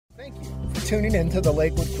tuning into the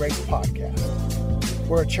Lakewood Grace Podcast.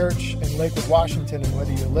 We're a church in Lakewood, Washington, and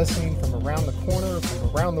whether you're listening from around the corner or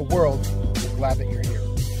from around the world, we're glad that you're here.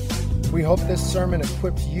 We hope this sermon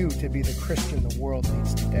equips you to be the Christian the world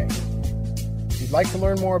needs today. If you'd like to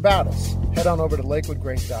learn more about us, head on over to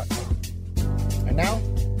lakewoodgrace.com. And now,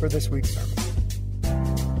 for this week's sermon.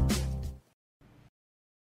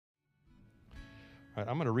 All right,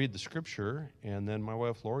 I'm going to read the scripture, and then my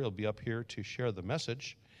wife Lori will be up here to share the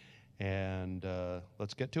message. And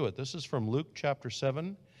let's get to it. This is from Luke chapter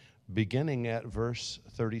 7, beginning at verse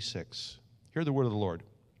 36. Hear the word of the Lord.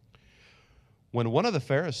 When one of the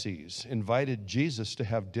Pharisees invited Jesus to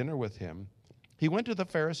have dinner with him, he went to the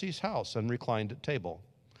Pharisee's house and reclined at table.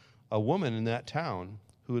 A woman in that town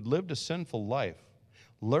who had lived a sinful life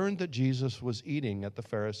learned that Jesus was eating at the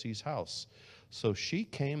Pharisee's house. So she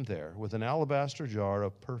came there with an alabaster jar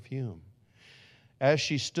of perfume. As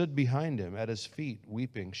she stood behind him at his feet,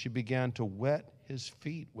 weeping, she began to wet his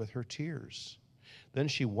feet with her tears. Then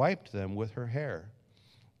she wiped them with her hair,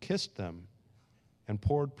 kissed them, and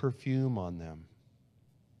poured perfume on them.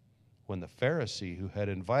 When the Pharisee who had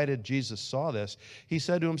invited Jesus saw this, he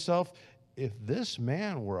said to himself, "If this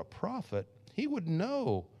man were a prophet, he would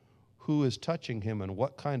know who is touching him and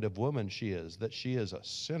what kind of woman she is, that she is a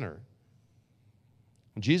sinner."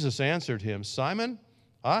 Jesus answered him, "Simon,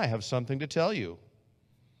 I have something to tell you."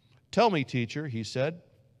 "Tell me, teacher," he said.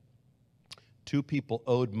 Two people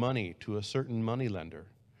owed money to a certain moneylender.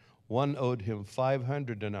 One owed him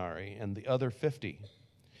 500 denarii and the other 50.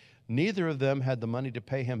 Neither of them had the money to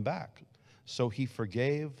pay him back, so he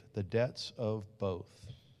forgave the debts of both.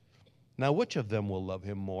 Now, which of them will love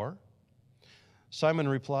him more? Simon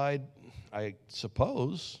replied, "I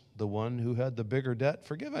suppose the one who had the bigger debt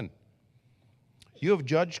forgiven." "You have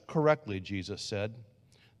judged correctly," Jesus said.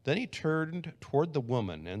 Then he turned toward the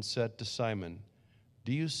woman and said to Simon,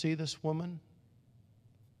 "Do you see this woman?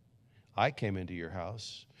 I came into your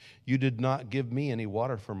house. You did not give me any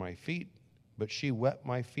water for my feet, but she wet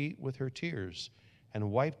my feet with her tears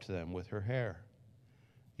and wiped them with her hair.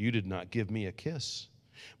 You did not give me a kiss,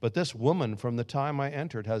 but this woman from the time I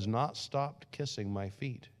entered has not stopped kissing my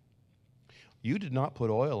feet. You did not put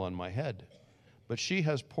oil on my head, but she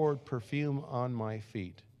has poured perfume on my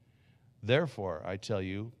feet. Therefore, I tell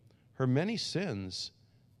you, her many sins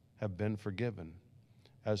have been forgiven,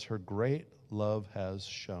 as her great love has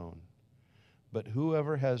shown. But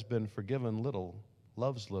whoever has been forgiven little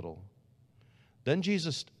loves little." Then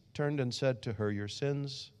Jesus turned and said to her, "Your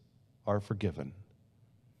sins are forgiven."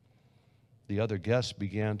 The other guests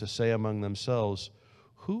began to say among themselves,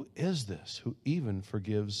 "Who is this who even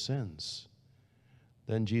forgives sins?"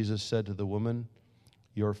 Then Jesus said to the woman,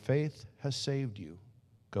 "Your faith has saved you.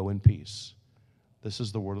 Go in peace." This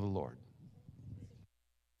is the word of the Lord.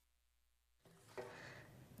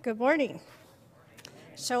 Good morning.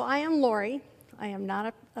 So I am Lori. I am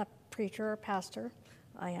not a preacher or pastor.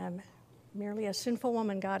 I am merely a sinful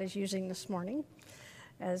woman God is using this morning.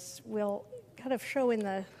 As we'll kind of show in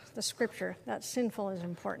the scripture, that sinful is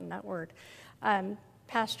important, that word.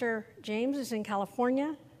 Pastor James is in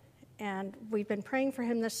California, and we've been praying for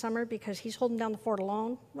him this summer because he's holding down the fort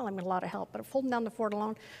alone. Well, I'm with a lot of help, but holding down the fort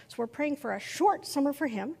alone. So we're praying for a short summer for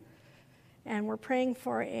him, and we're praying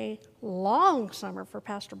for a long summer for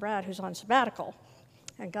Pastor Brad, who's on sabbatical.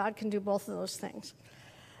 And God can do both of those things.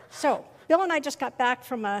 So Bill and I just got back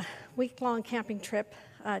from a week-long camping trip,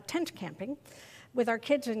 tent camping, with our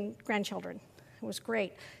kids and grandchildren. It was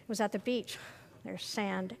great. It was at the beach. There's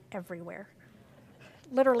sand everywhere.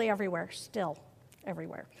 Literally everywhere, still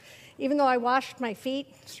everywhere. Even though I washed my feet,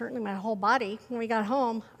 certainly my whole body, when we got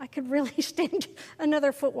home, I could really stand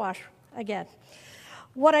another foot wash again.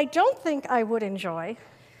 What I don't think I would enjoy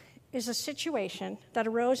is a situation that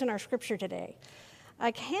arose in our scripture today.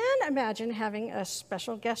 I can imagine having a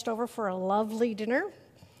special guest over for a lovely dinner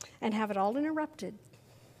and have it all interrupted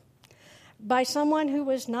by someone who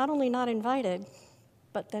was not only not invited,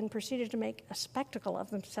 but then proceeded to make a spectacle of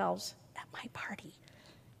themselves at my party.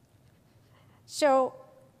 So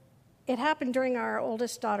it happened during our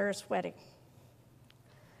oldest daughter's wedding.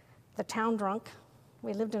 The town drunk,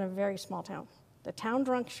 we lived in a very small town. The town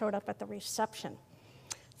drunk showed up at the reception,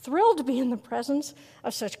 thrilled to be in the presence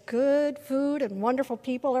of such good food and wonderful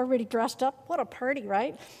people, everybody dressed up. What a party,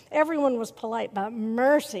 right? Everyone was polite, but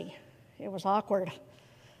mercy, it was awkward.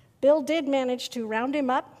 Bill did manage to round him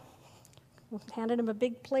up, handed him a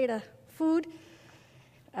big plate of food,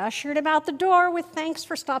 ushered him out the door with thanks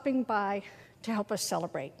for stopping by to help us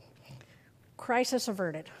celebrate. Crisis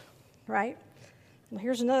averted, right? Well,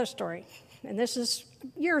 here's another story, and this is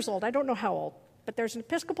years old. I don't know how old, but there's an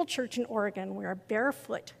Episcopal church in Oregon where a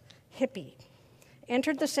barefoot hippie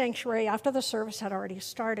entered the sanctuary after the service had already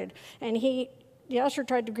started. And the usher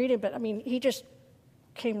tried to greet him, but he just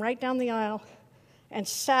came right down the aisle and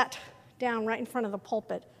sat down right in front of the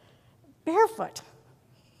pulpit, barefoot.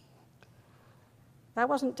 That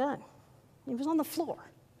wasn't done. He was on the floor,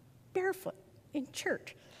 barefoot, in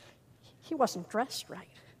church. He wasn't dressed right.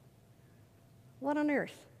 What on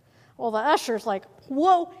earth? Well, the usher's like,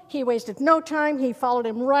 whoa, he wasted no time. He followed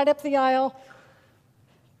him right up the aisle,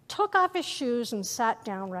 took off his shoes, and sat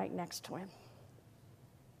down right next to him.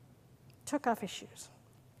 Took off his shoes,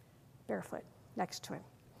 barefoot, next to him.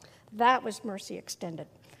 That was mercy extended.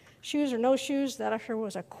 Shoes or no shoes, that usher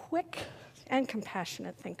was a quick and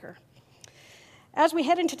compassionate thinker. As we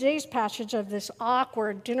head into today's passage of this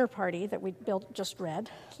awkward dinner party that we just read,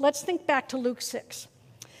 let's think back to Luke 6.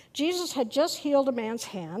 Jesus had just healed a man's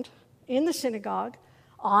hand in the synagogue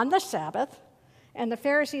on the Sabbath, and the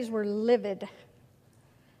Pharisees were livid.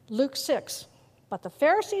 Luke 6. But the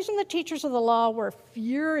Pharisees and the teachers of the law were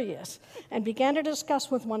furious and began to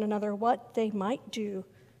discuss with one another what they might do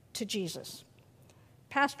to Jesus.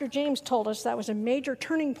 Pastor James told us that was a major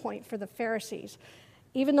turning point for the Pharisees.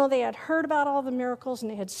 Even though they had heard about all the miracles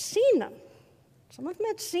and they had seen them, some of them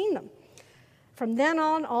had seen them. From then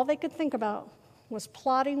on, all they could think about was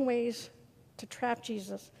plotting ways to trap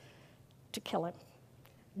Jesus, to kill him.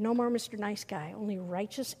 No more Mr. Nice Guy, only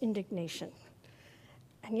righteous indignation.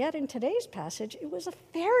 And yet in today's passage, it was a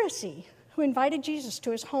Pharisee who invited Jesus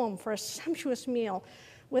to his home for a sumptuous meal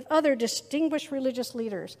with other distinguished religious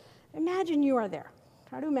leaders. Imagine you are there.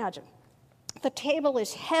 Try to imagine. The table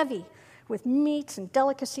is heavy with meats and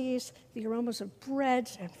delicacies, the aromas of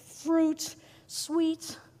breads and fruits,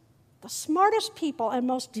 sweets, the smartest people and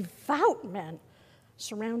most devout men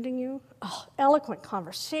surrounding you. Oh, eloquent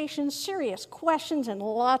conversations, serious questions, and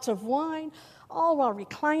lots of wine, all while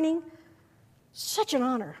reclining. Such an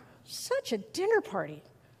honor, such a dinner party.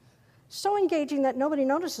 So engaging that nobody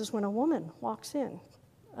notices when a woman walks in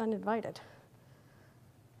uninvited.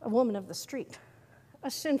 A woman of the street, a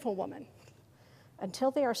sinful woman,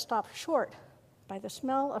 until they are stopped short by the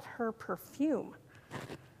smell of her perfume.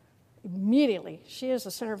 Immediately, she is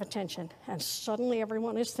the center of attention, and suddenly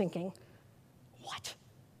everyone is thinking, what?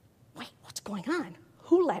 Wait, what's going on?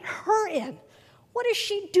 Who let her in? What is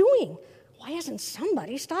she doing? Why isn't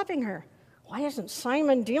somebody stopping her? Why isn't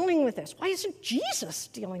Simon dealing with this? Why isn't Jesus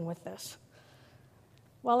dealing with this?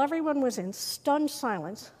 While everyone was in stunned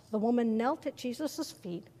silence, the woman knelt at Jesus'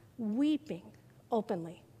 feet, weeping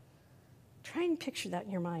openly. Try and picture that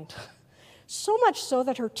in your mind. So much so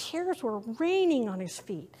that her tears were raining on his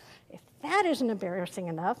feet. If that isn't embarrassing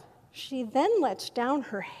enough, she then lets down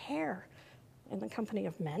her hair in the company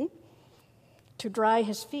of men to dry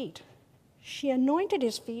his feet. She anointed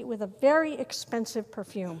his feet with a very expensive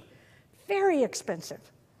perfume. Very expensive.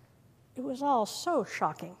 It was all so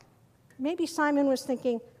shocking. Maybe Simon was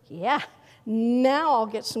thinking, yeah, now I'll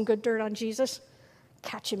get some good dirt on Jesus.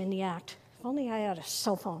 Catch him in the act. If only I had a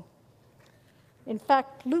cell phone. In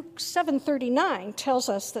fact, Luke 7:39 tells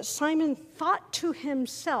us that Simon thought to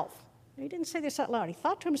himself, he didn't say this out loud, he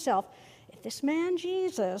thought to himself, if this man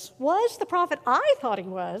Jesus was the prophet I thought he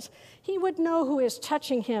was, he would know who is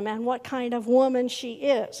touching him and what kind of woman she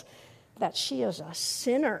is, that she is a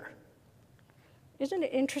sinner. Isn't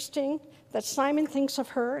it interesting that Simon thinks of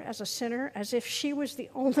her as a sinner, as if she was the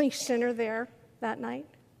only sinner there that night?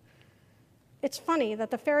 It's funny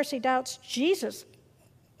that the Pharisee doubts Jesus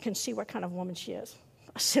can see what kind of woman she is,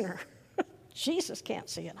 a sinner. Jesus can't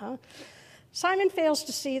see it, huh? Simon fails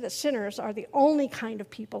to see that sinners are the only kind of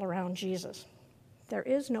people around Jesus. There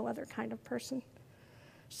is no other kind of person.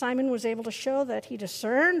 Simon was able to show that he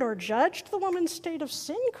discerned or judged the woman's state of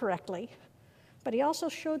sin correctly, but he also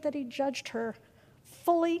showed that he judged her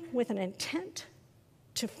fully with an intent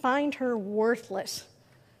to find her worthless,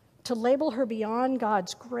 to label her beyond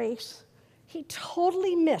God's grace. He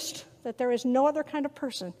totally missed that there is no other kind of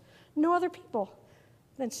person, no other people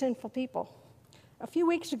than sinful people. A few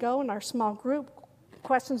weeks ago in our small group,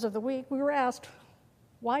 Questions of the Week, we were asked,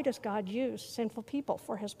 why does God use sinful people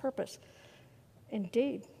for his purpose?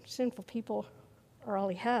 Indeed, sinful people are all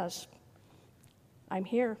he has. I'm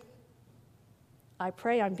here. I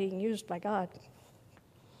pray I'm being used by God.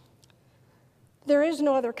 There is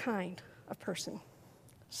no other kind of person.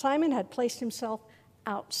 Simon had placed himself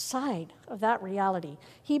outside of that reality.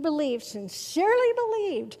 He sincerely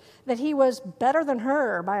believed, that he was better than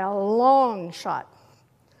her by a long shot,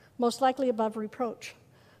 most likely above reproach,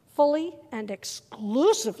 fully and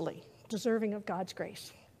exclusively deserving of God's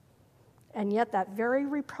grace. And yet that very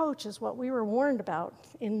reproach is what we were warned about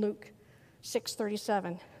in Luke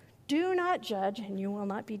 6:37. Do not judge, and you will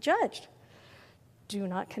not be judged. Do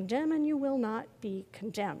not condemn, and you will not be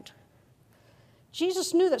condemned.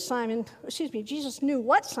 Jesus knew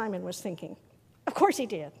what Simon was thinking. Of course he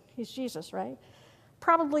did. He's Jesus, right?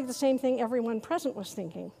 Probably the same thing everyone present was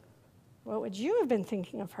thinking. What would you have been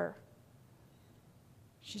thinking of her?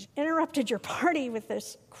 She's interrupted your party with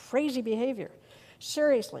this crazy behavior.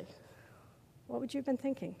 Seriously, what would you have been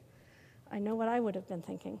thinking? I know what I would have been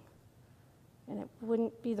thinking, and it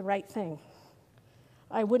wouldn't be the right thing.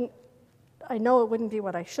 I know it wouldn't be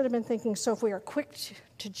what I should have been thinking, so if we are quick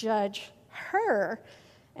to judge her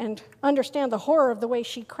and understand the horror of the way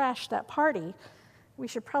she crashed that party, we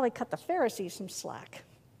should probably cut the Pharisee some slack.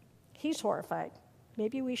 He's horrified.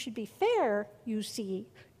 Maybe we should be fair, you see,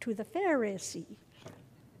 to the Pharisee.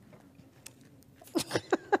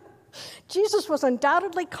 Jesus was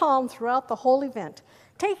undoubtedly calm throughout the whole event,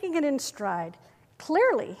 taking it in stride.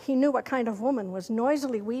 Clearly, he knew what kind of woman was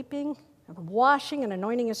noisily weeping and washing and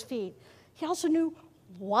anointing his feet. He also knew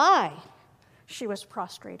why she was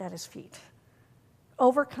prostrate at his feet.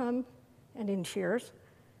 Overcome and in tears,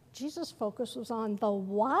 Jesus' focus was on the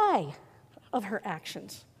why of her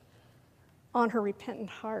actions, on her repentant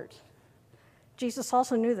heart. Jesus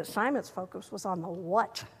also knew that Simon's focus was on the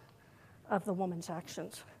what of the woman's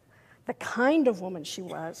actions, the kind of woman she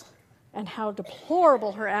was, and how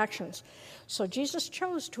deplorable her actions. So Jesus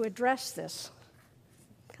chose to address this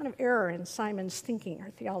kind of error in Simon's thinking or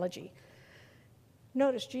theology.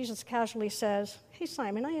 Notice Jesus casually says, "Hey,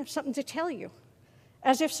 Simon, I have something to tell you,"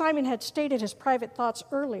 as if Simon had stated his private thoughts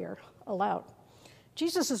earlier aloud.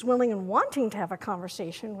 Jesus is willing and wanting to have a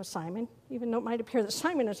conversation with Simon, even though it might appear that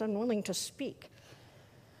Simon is unwilling to speak.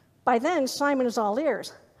 By then, Simon is all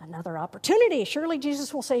ears. Another opportunity. Surely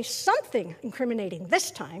Jesus will say something incriminating this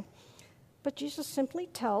time. But Jesus simply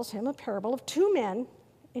tells him a parable of two men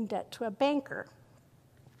in debt to a banker.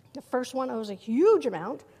 The first one owes a huge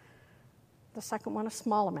amount, the second one a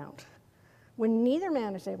small amount. When neither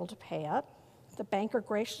man is able to pay up, the banker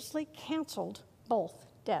graciously canceled both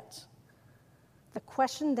debts. The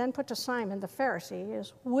question then put to Simon the Pharisee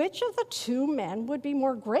is, which of the two men would be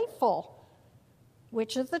more grateful?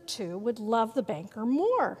 Which of the two would love the banker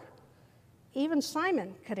more? Even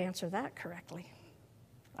Simon could answer that correctly.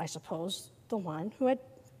 I suppose the one who had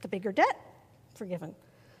the bigger debt forgiven.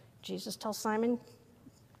 Jesus tells Simon,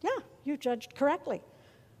 yeah, you judged correctly.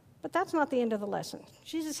 But that's not the end of the lesson.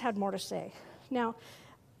 Jesus had more to say. Now,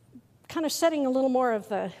 kind of setting a little more of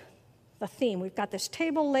the theme. We've got this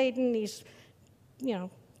table laden, these,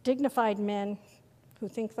 dignified men who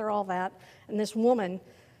think they're all that, and this woman,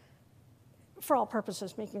 for all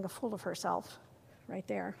purposes, making a fool of herself right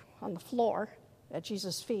there on the floor at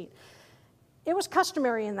Jesus' feet. It was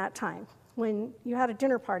customary in that time when you had a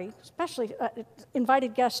dinner party, especially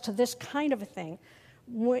invited guests to this kind of a thing,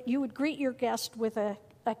 you would greet your guest with a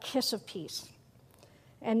kiss of peace.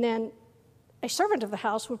 And then a servant of the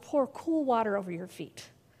house would pour cool water over your feet.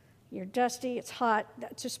 You're dusty, it's hot,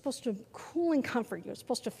 it's just supposed to cool and comfort you. It's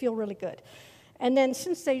supposed to feel really good. And then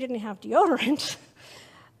since they didn't have deodorant,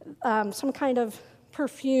 some kind of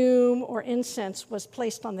perfume or incense was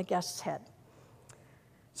placed on the guest's head.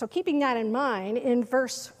 So keeping that in mind, in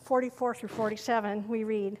verse 44 through 47, we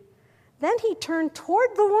read, "Then he turned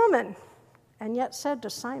toward the woman and yet said to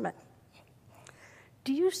Simon,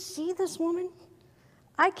 'Do you see this woman?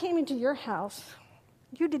 I came into your house.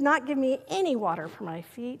 You did not give me any water for my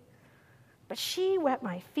feet, but she wet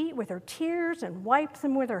my feet with her tears and wiped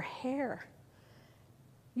them with her hair.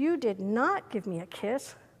 You did not give me a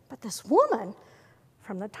kiss, but this woman,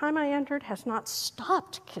 from the time I entered, has not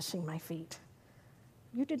stopped kissing my feet.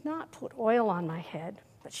 You did not put oil on my head,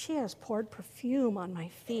 but she has poured perfume on my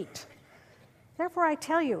feet. Therefore I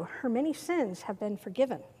tell you, her many sins have been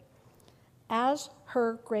forgiven, as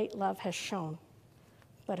her great love has shown.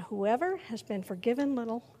 But whoever has been forgiven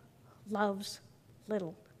little loves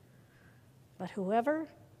little. But whoever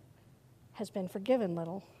has been forgiven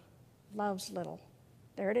little loves little.'"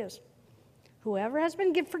 There it is. Whoever has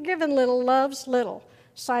been forgiven little loves little.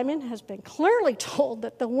 Simon has been clearly told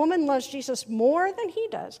that the woman loves Jesus more than he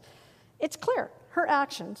does. It's clear her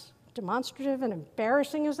actions, demonstrative and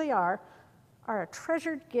embarrassing as they are a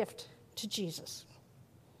treasured gift to Jesus.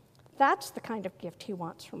 That's the kind of gift he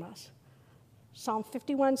wants from us. Psalm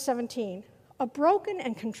 51:17, "A broken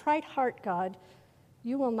and contrite heart, God,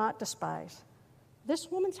 you will not despise."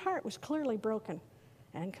 This woman's heart was clearly broken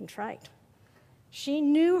and contrite. She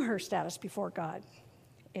knew her status before God.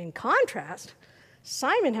 In contrast,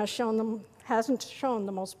 Simon hasn't shown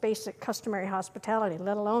the most basic customary hospitality,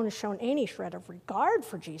 let alone shown any shred of regard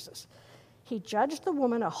for Jesus. He judged the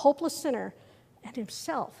woman a hopeless sinner and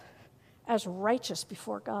himself as righteous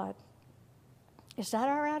before God. Is that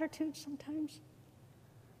our attitude sometimes?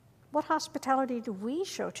 What hospitality do we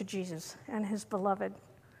show to Jesus and his beloved?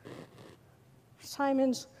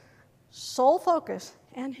 Simon's sole focus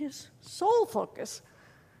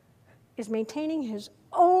is maintaining his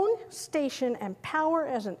own station and power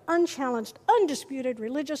as an unchallenged, undisputed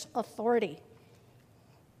religious authority.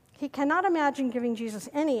 He cannot imagine giving Jesus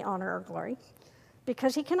any honor or glory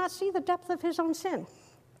because he cannot see the depth of his own sin,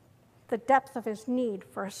 the depth of his need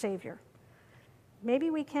for a Savior. Maybe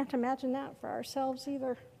we can't imagine that for ourselves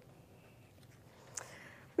either.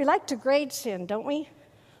 We like to grade sin, don't we?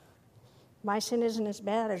 My sin isn't as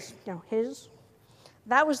bad as, his.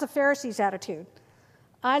 That was the Pharisees' attitude.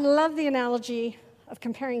 I love the analogy of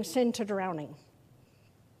comparing sin to drowning.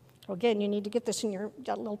 Again, you need to get this in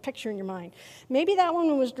that little picture in your mind. Maybe that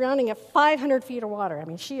woman was drowning at 500 feet of water. I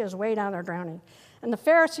mean, she is way down there drowning. And the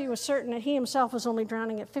Pharisee was certain that he himself was only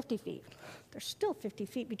drowning at 50 feet. There's still 50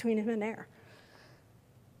 feet between him and air.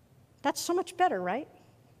 That's so much better, right?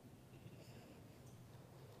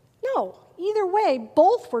 No, either way,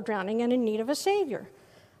 both were drowning and in need of a Savior.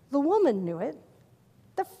 The woman knew it.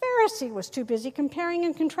 The Pharisee was too busy comparing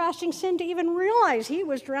and contrasting sin to even realize he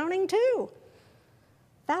was drowning too.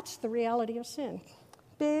 That's the reality of sin.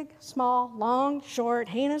 Big, small, long, short,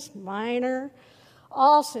 heinous, minor.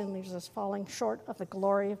 All sin leaves us falling short of the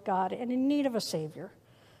glory of God and in need of a Savior.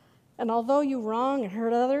 And although you wrong and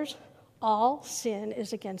hurt others, all sin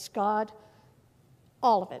is against God,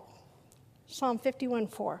 all of it. Psalm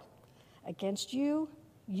 51:4. Against you,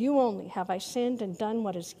 you only have I sinned and done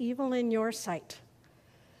what is evil in your sight.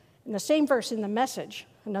 In the same verse in the Message,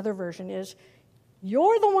 another version is,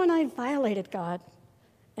 you're the one I violated, God,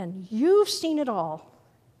 and you've seen it all,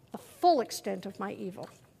 the full extent of my evil.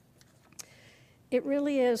 It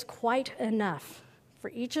really is quite enough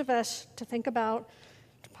for each of us to think about,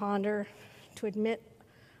 to ponder, to admit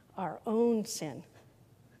our own sin.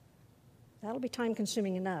 That'll be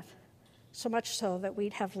time-consuming enough, so much so that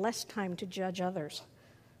we'd have less time to judge others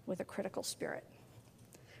with a critical spirit.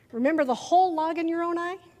 Remember the whole log in your own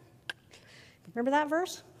eye? Remember that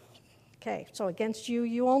verse? Okay, so against you,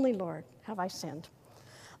 you only, Lord, have I sinned.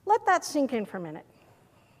 Let that sink in for a minute.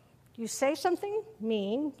 You say something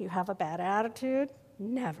mean, you have a bad attitude,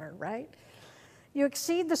 never, right? You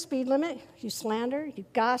exceed the speed limit, you slander, you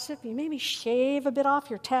gossip, you maybe shave a bit off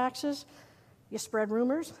your taxes, you spread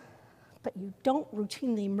rumors, but you don't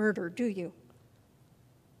routinely murder, do you?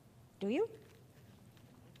 Do you?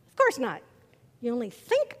 Of course not. You only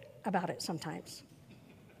think about it sometimes.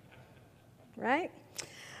 Right?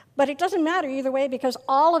 But it doesn't matter either way because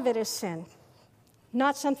all of it is sin.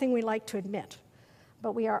 Not something we like to admit.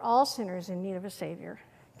 But we are all sinners in need of a Savior.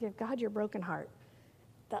 Give God your broken heart,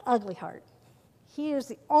 the ugly heart. He is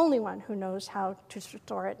the only one who knows how to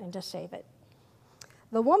restore it and to save it.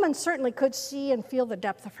 The woman certainly could see and feel the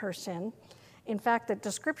depth of her sin. In fact, the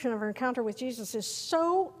description of her encounter with Jesus is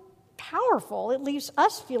so powerful, it leaves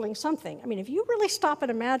us feeling something. I mean, if you really stop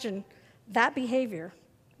and imagine that behavior,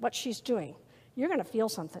 what she's doing, you're going to feel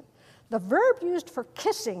something. The verb used for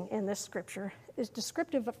kissing in this scripture is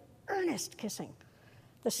descriptive of earnest kissing.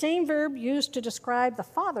 The same verb used to describe the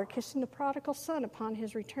father kissing the prodigal son upon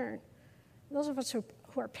his return. Those of us who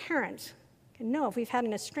are parents can know if we've had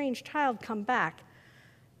an estranged child come back,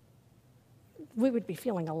 we would be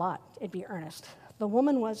feeling a lot. It'd be earnest. The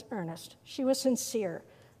woman was earnest. She was sincere.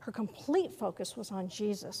 Her complete focus was on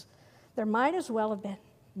Jesus. There might as well have been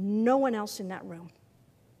no one else in that room.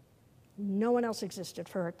 No one else existed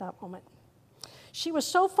for her at that moment. She was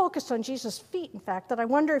so focused on Jesus' feet, in fact, that I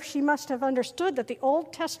wonder if she must have understood that the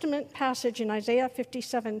Old Testament passage in Isaiah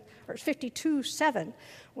 52:7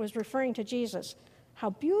 was referring to Jesus.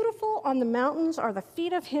 How beautiful on the mountains are the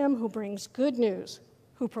feet of him who brings good news,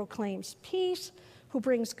 who proclaims peace, who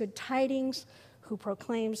brings good tidings, who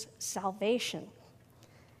proclaims salvation.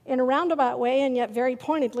 In a roundabout way, and yet very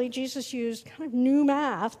pointedly, Jesus used kind of new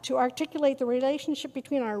math to articulate the relationship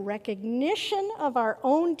between our recognition of our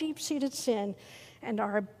own deep-seated sin and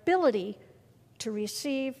our ability to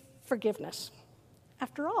receive forgiveness.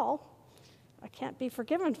 After all, I can't be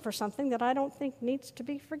forgiven for something that I don't think needs to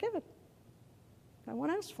be forgiven. I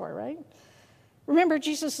won't ask for it, right? Remember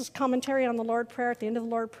Jesus' commentary on the Lord's Prayer. At the end of the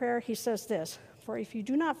Lord's Prayer, he says this, "For if you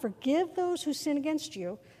do not forgive those who sin against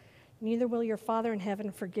you, neither will your Father in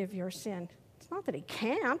heaven forgive your sin." It's not that he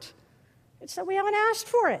can't. It's that we haven't asked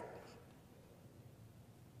for it.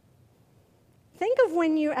 Think of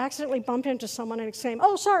when you accidentally bump into someone and exclaim,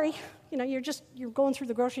 "Oh, sorry." You're going through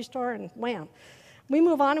the grocery store and wham. We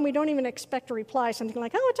move on and we don't even expect a reply, something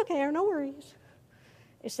like, "Oh, it's okay, or no worries."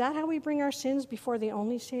 Is that how we bring our sins before the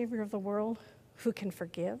only Savior of the world who can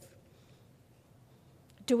forgive?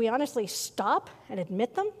 Do we honestly stop and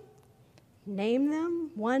admit them? Name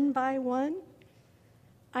them one by one.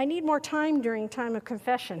 I need more time during time of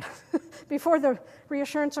confession before the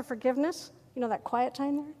reassurance of forgiveness. You know, that quiet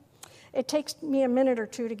time there? It takes me a minute or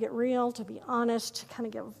two to get real, to be honest, to kind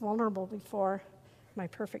of get vulnerable before my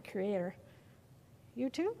perfect Creator. You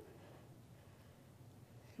too?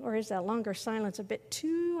 Or is that longer silence a bit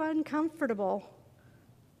too uncomfortable?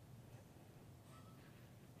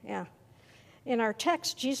 Yeah. In our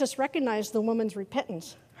text, Jesus recognized the woman's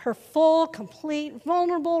repentance, her full, complete,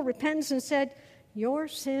 vulnerable repentance, and said, "Your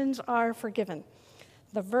sins are forgiven."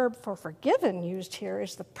 The verb for forgiven used here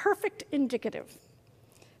is the perfect indicative.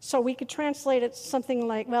 So we could translate it something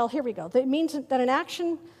like, well, here we go. It means that an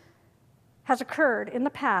action has occurred in the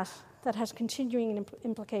past that has continuing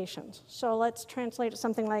implications. So let's translate it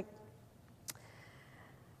something like,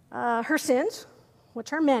 her sins,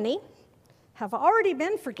 which are many, have already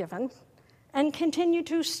been forgiven and continue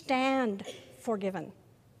to stand forgiven.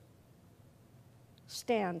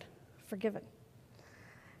 Stand forgiven.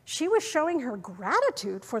 She was showing her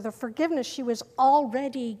gratitude for the forgiveness she was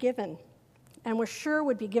already given and was sure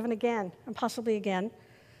would be given again and possibly again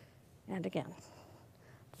and again.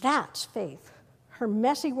 That's faith. Her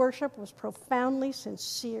messy worship was profoundly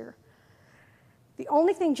sincere. The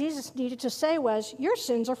only thing Jesus needed to say was, "Your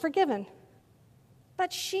sins are forgiven."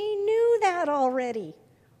 But she knew that already.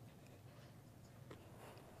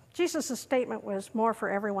 Jesus' statement was more for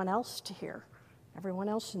everyone else to hear, everyone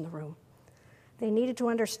else in the room. They needed to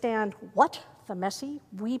understand what the messy,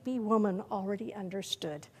 weepy woman already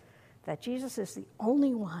understood, that Jesus is the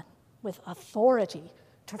only one with authority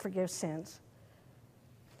to forgive sins.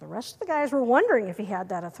 The rest of the guys were wondering if he had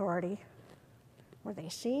that authority. Were they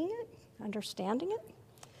seeing it, understanding it?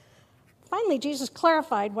 Finally, Jesus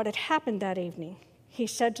clarified what had happened that evening. He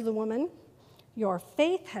said to the woman, "Your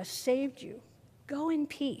faith has saved you. Go in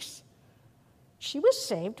peace." She was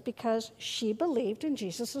saved because she believed in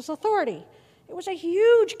Jesus' authority. It was a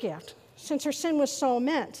huge gift since her sin was so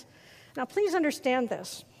immense. Now, please understand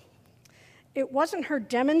this. It wasn't her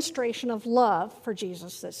demonstration of love for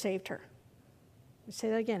Jesus that saved her. Let's say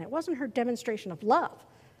that again. It wasn't her demonstration of love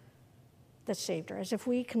that saved her, as if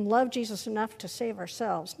we can love Jesus enough to save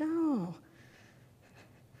ourselves. No.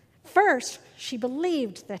 First, she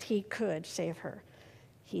believed that he could save her.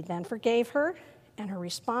 He then forgave her, and her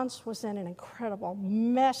response was then an incredible,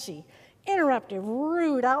 messy, interruptive,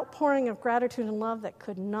 rude outpouring of gratitude and love that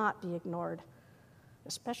could not be ignored,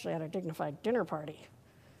 especially at a dignified dinner party.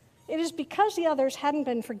 It is because the others hadn't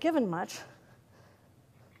been forgiven much,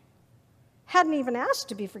 hadn't even asked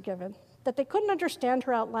to be forgiven, that they couldn't understand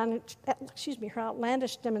her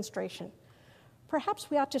outlandish demonstration.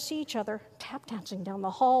 Perhaps we ought to see each other tap dancing down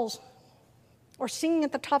the halls or singing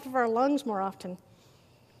at the top of our lungs more often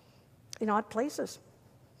in odd places,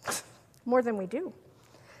 more than we do.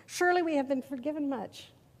 Surely we have been forgiven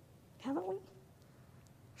much, haven't we?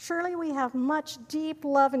 Surely we have much deep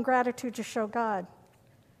love and gratitude to show God.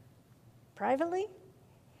 Privately?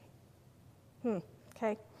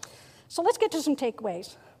 Okay. So let's get to some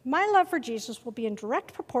takeaways. My love for Jesus will be in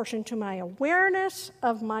direct proportion to my awareness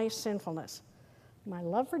of my sinfulness. My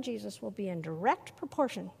love for Jesus will be in direct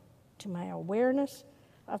proportion to my awareness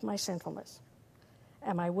of my sinfulness.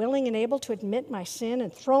 Am I willing and able to admit my sin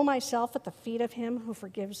and throw myself at the feet of him who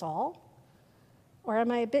forgives all? Or am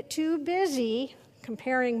I a bit too busy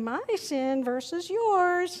comparing my sin versus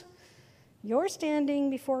yours, your standing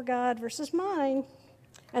before God versus mine?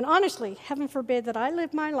 And honestly, heaven forbid that I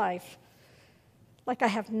live my life like I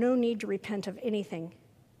have no need to repent of anything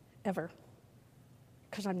ever,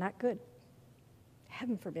 because I'm not good.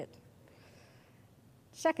 Heaven forbid.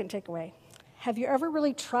 Second takeaway, have you ever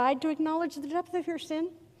really tried to acknowledge the depth of your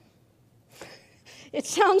sin? It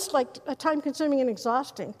sounds like a time-consuming and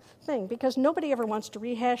exhausting thing, because nobody ever wants to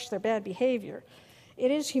rehash their bad behavior.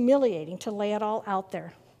 It is humiliating to lay it all out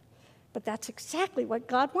there. But that's exactly what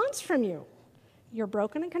God wants from you, your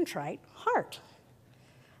broken and contrite heart.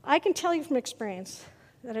 I can tell you from experience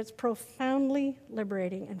that it's profoundly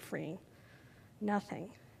liberating and freeing.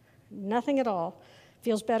 Nothing at all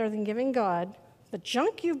feels better than giving God the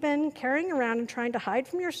junk you've been carrying around and trying to hide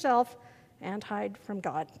from yourself and hide from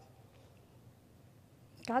God.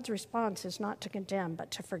 God's response is not to condemn, but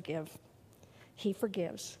to forgive. He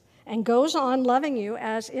forgives and goes on loving you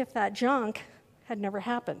as if that junk had never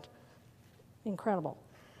happened. Incredible.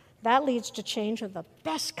 That leads to change of the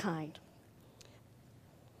best kind.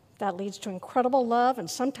 That leads to incredible love and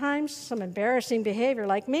sometimes some embarrassing behavior,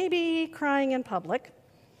 like maybe crying in public.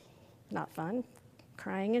 Not fun.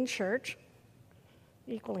 Crying in church.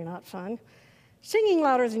 Equally not fun. Singing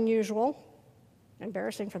louder than usual.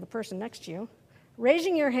 Embarrassing for the person next to you.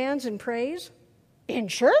 Raising your hands in praise in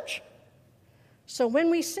church. So when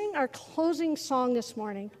we sing our closing song this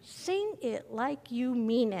morning, sing it like you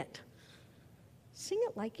mean it. Sing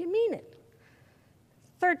it like you mean it.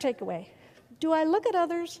 Third takeaway, do I look at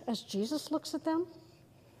others as Jesus looks at them?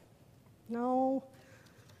 No,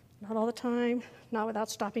 not all the time, not without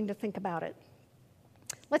stopping to think about it.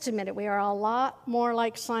 Let's admit it, we are a lot more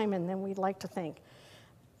like Simon than we'd like to think.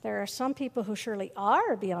 There are some people who surely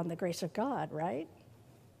are beyond the grace of God, right?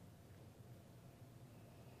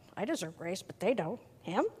 I deserve grace, but they don't.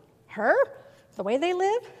 Him? Her? The way they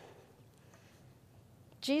live?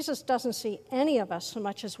 Jesus doesn't see any of us so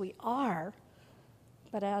much as we are,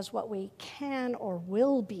 but as what we can or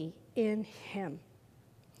will be in him.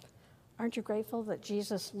 Aren't you grateful that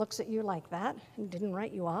Jesus looks at you like that and didn't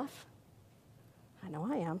write you off? I know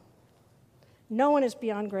I am. No one is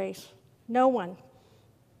beyond grace. No one.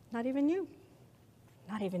 Not even you.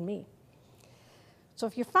 Not even me. So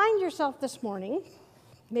if you find yourself this morning,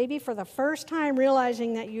 maybe for the first time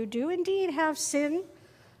realizing that you do indeed have sin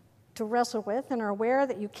to wrestle with and are aware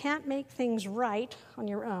that you can't make things right on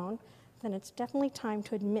your own, then it's definitely time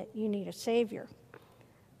to admit you need a Savior.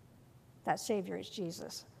 That Savior is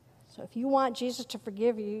Jesus. So if you want Jesus to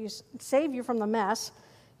forgive you, save you from the mess,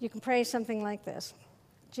 you can pray something like this.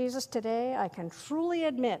 Jesus, today I can truly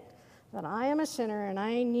admit that I am a sinner and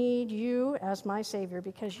I need you as my Savior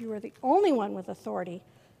because you are the only one with authority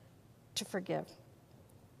to forgive.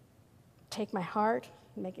 Take my heart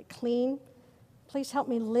and make it clean. Please help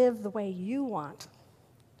me live the way you want.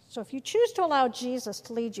 So if you choose to allow Jesus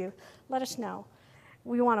to lead you, let us know.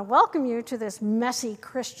 We want to welcome you to this messy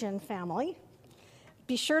Christian family.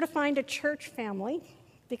 Be sure to find a church family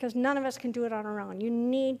because none of us can do it on our own. You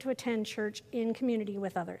need to attend church in community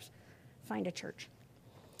with others. Find a church.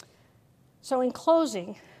 So in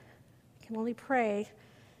closing, I can only pray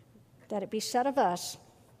that it be said of us,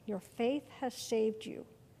 your faith has saved you.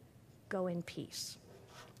 Go in peace.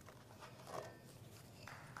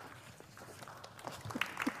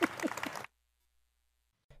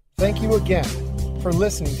 Thank you again for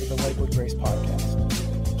listening to the Lakewood Grace Podcast.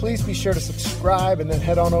 Please be sure to subscribe and then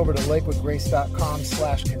head on over to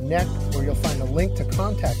lakewoodgrace.com/connect where you'll find a link to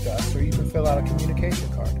contact us or you can fill out a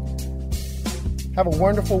communication card. Have a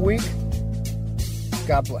wonderful week.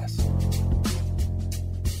 God bless.